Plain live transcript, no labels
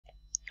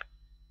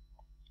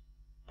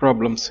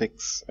Problem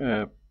 6.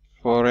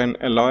 For an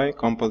alloy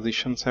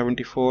composition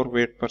 74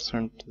 weight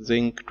percent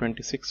zinc,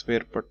 26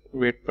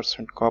 weight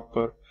percent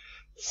copper,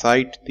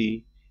 cite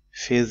the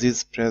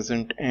phases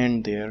present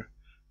and their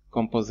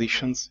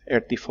compositions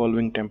at the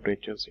following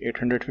temperatures: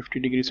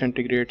 850 degrees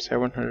centigrade,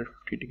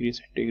 750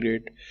 degrees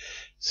centigrade,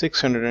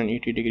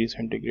 680 degrees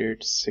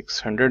centigrade,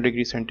 600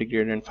 degrees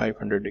centigrade, and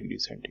 500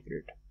 degrees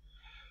centigrade.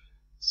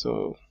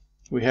 So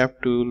we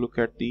have to look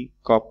at the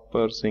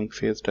copper zinc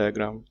phase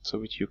diagram, so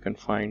which you can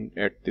find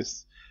at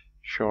this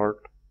short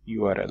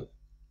URL.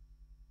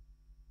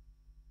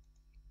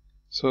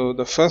 So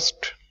the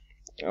first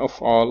of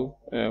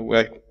all,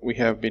 we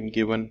have been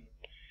given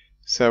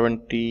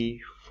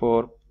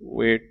 74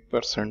 weight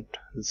percent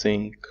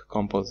zinc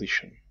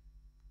composition.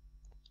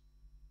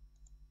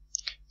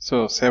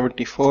 So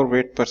 74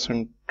 weight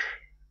percent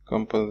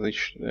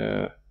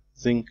composition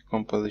zinc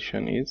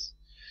composition is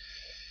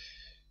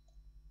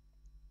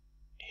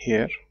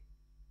here,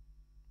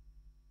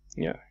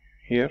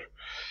 here,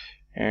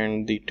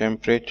 and the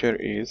temperature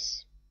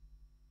is,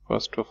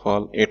 first of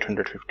all,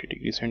 850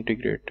 degrees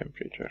centigrade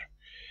temperature.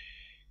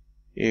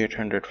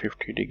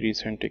 850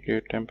 degrees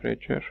centigrade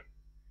temperature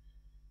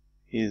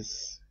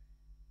is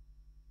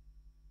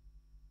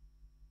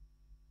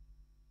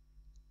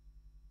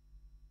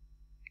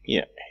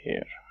here.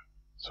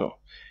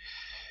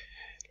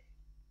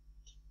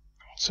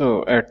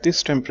 So at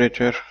this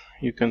temperature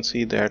you can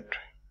see that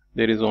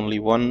there is only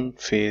one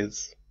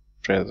phase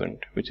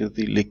present, which is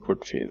the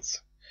liquid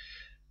phase.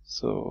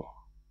 So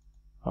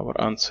our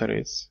answer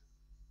is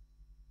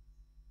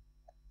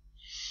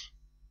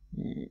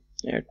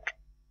at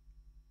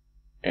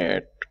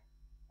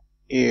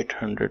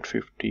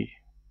 850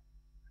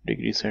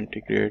 degrees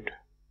centigrade,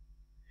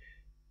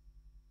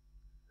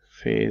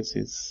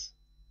 phase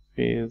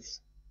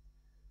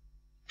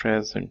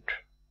present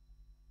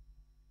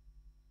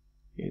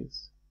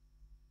is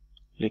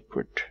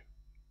liquid,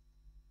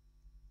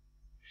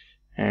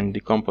 and the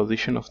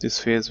composition of this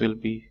phase will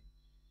be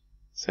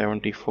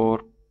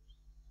 74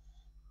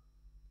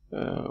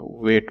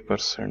 weight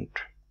percent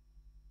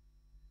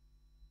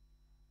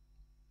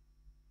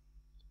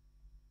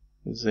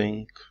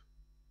zinc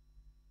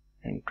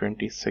and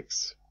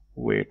 26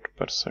 weight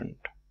percent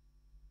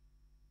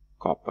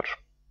copper.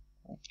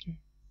 Okay.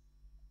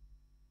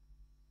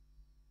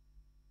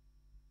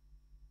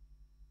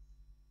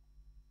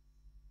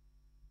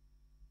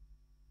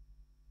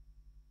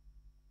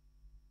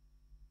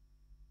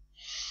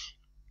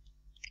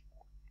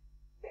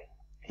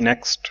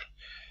 Next,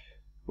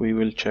 we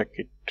will check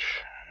it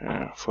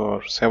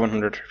for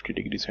 750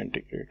 degrees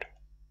centigrade.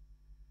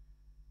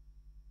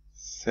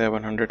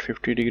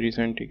 750 degrees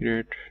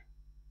centigrade.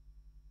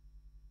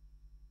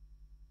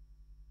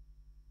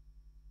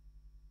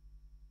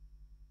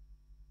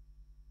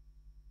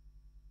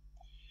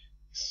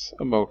 It's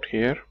about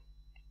here.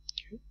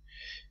 Okay.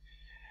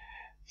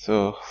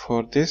 So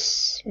for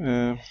this,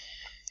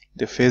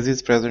 the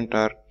phases present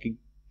are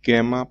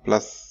gamma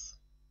plus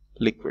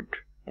liquid.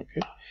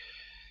 Okay.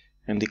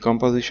 And the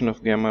composition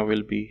of gamma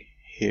will be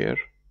here.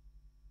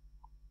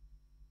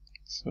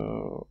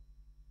 So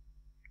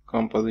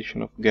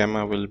composition of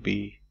gamma will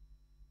be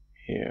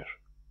here.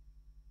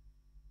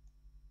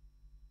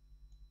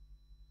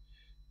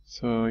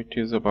 So it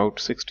is about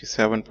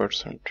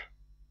 67%.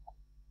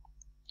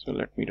 So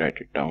let me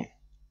write it down.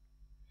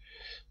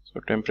 So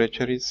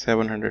temperature is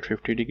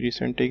 750 degrees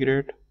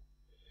centigrade.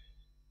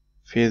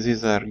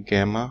 Phases are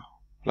gamma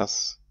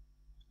plus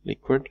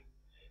liquid.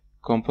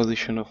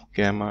 Composition of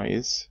gamma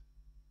is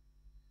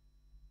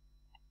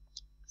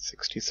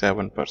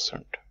 67%,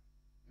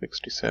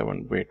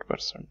 67 weight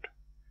percent.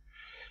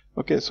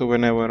 Okay, so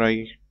whenever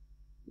I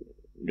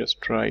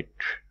just write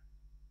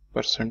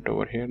percent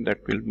over here,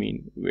 that will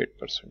mean weight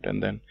percent,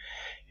 and then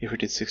if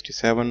it is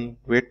 67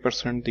 weight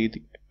percent, the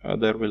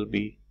other will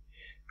be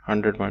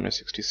 100 minus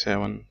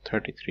 67,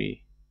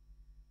 33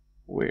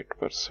 weight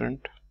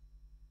percent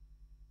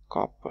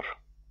copper.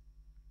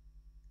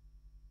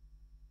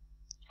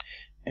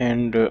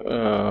 And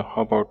how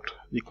about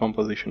the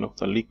composition of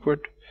the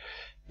liquid?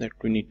 That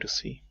we need to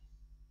see.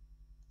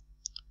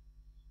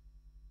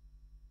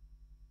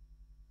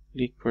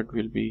 Liquid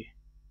will be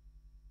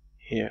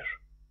here,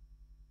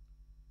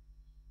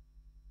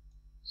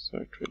 so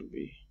it will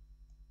be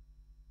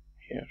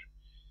here,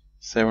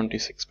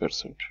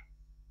 76%.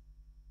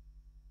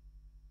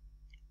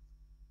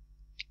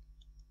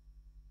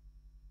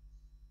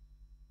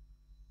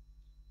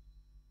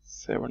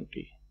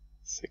 76%.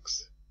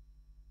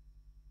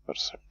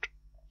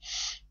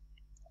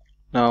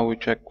 Now we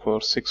check for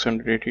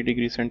 680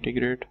 degrees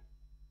centigrade.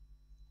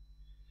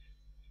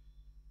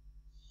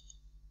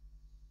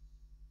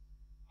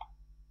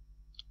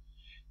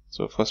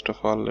 So first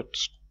of all,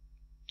 let's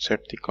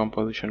set the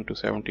composition to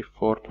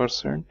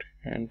 74%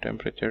 and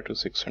temperature to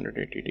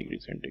 680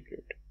 degrees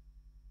centigrade.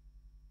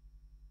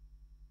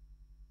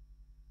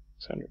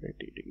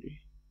 680 degrees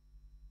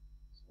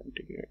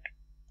centigrade.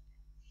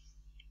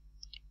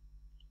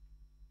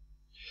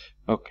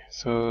 Okay,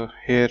 so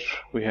here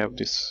we have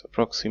this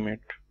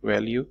approximate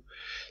value.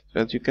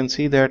 As you can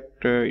see that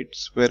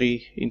it's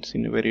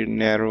in a very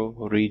narrow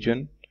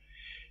region,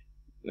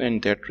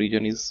 and that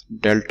region is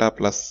delta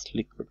plus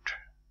liquid.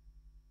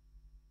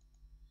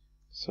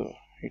 So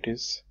it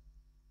is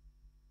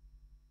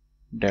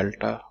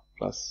delta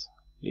plus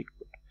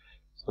liquid.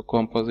 So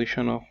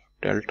composition of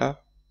delta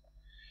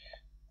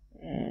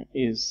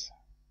is,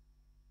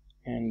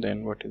 and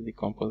then what is the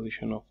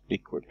composition of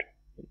liquid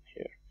in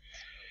here.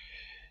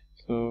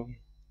 So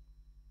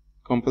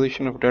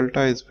composition of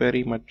delta is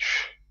very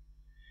much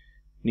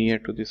near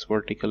to this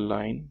vertical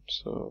line,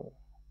 so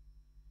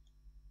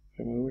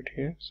remove it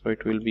here. So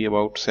it will be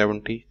about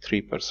 73%.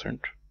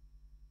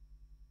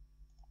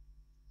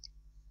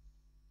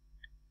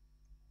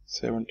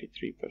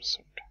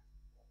 73%.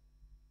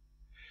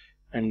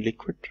 And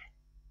liquid,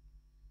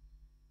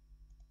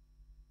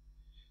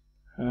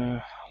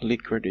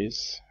 liquid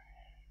is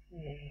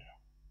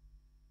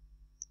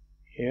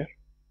here,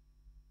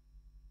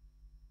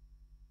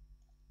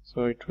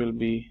 so it will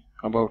be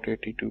about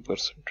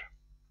 82%.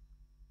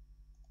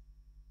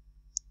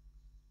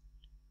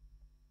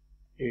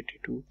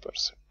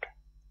 82%.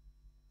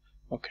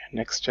 Okay,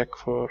 next check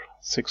for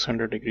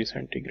 600 degrees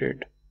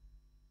centigrade,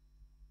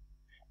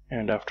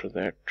 and after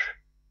that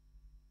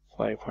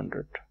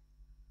 500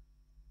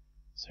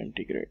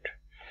 centigrade.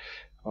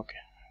 Okay,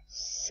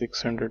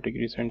 600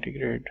 degrees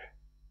centigrade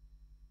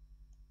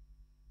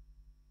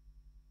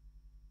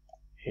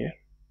here,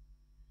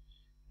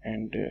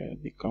 and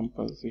the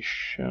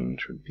composition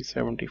should be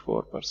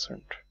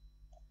 74%.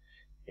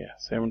 Yeah,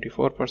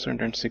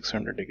 74% and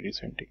 600 degrees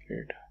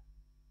centigrade.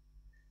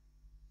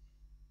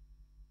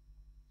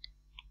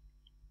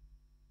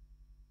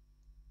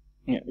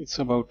 Yeah, it's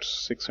about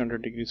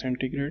 600 degrees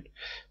centigrade.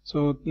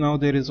 So now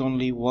there is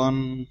only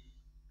one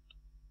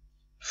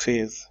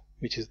phase,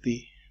 which is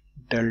the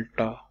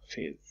delta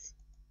phase.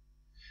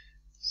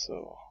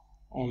 So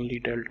only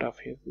delta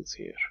phase is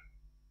here.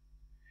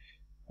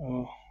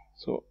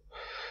 So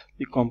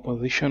the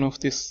composition of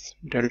this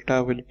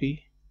delta will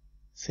be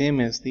same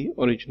as the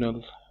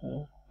original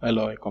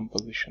alloy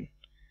composition,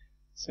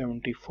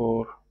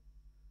 74%.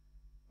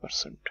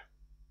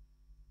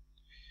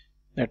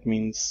 That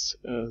means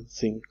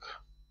zinc,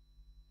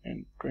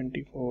 and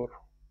 24%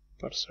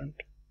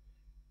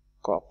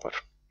 copper.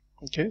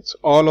 Okay, so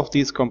all of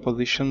these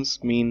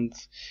compositions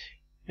means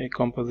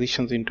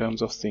compositions in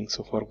terms of zinc.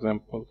 So for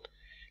example,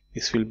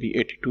 this will be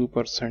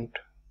 82%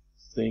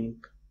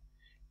 zinc,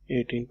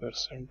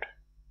 18%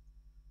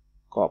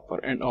 copper,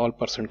 and all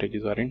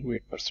percentages are in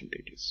weight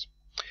percentages.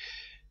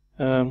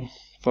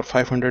 For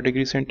 500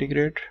 degrees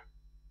centigrade,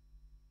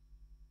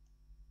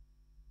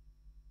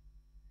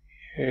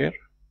 here,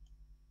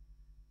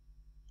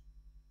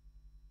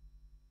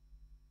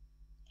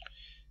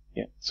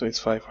 yeah, so it's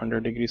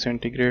 500 degrees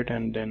centigrade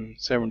and then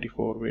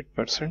 74 weight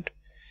percent.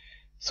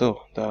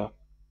 So the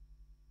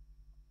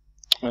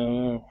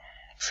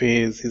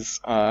phases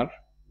are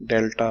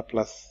delta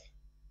plus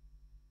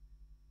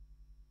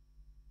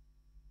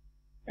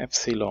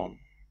epsilon.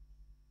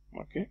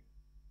 Okay,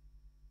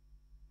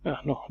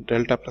 no,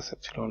 delta plus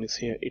epsilon is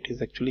here. It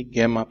is actually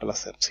gamma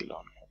plus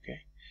epsilon.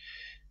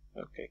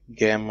 Okay,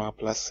 gamma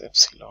plus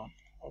epsilon.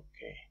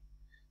 Okay,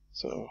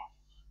 so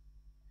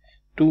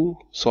two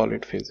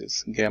solid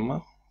phases,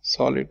 gamma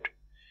solid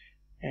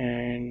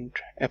and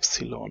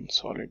epsilon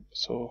solid.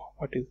 So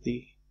what is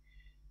the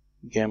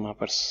gamma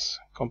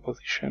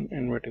composition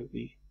and what is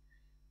the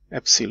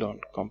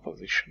epsilon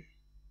composition?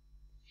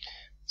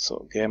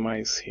 So gamma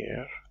is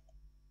here,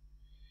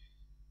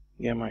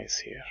 gamma is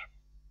here,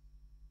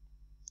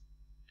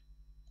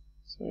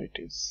 so it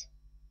is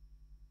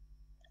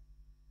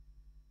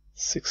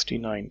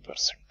 69%.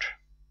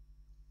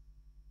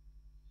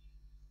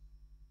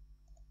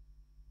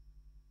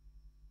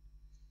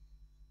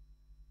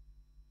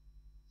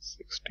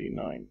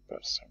 69%.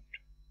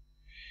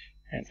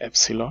 And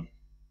epsilon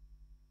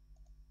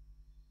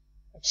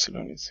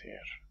is here,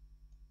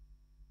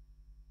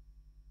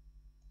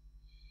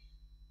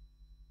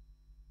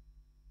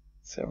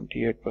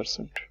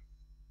 78%.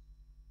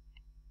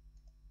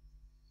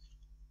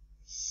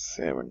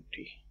 78%.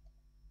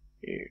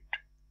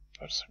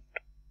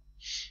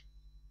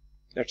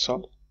 That's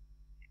all.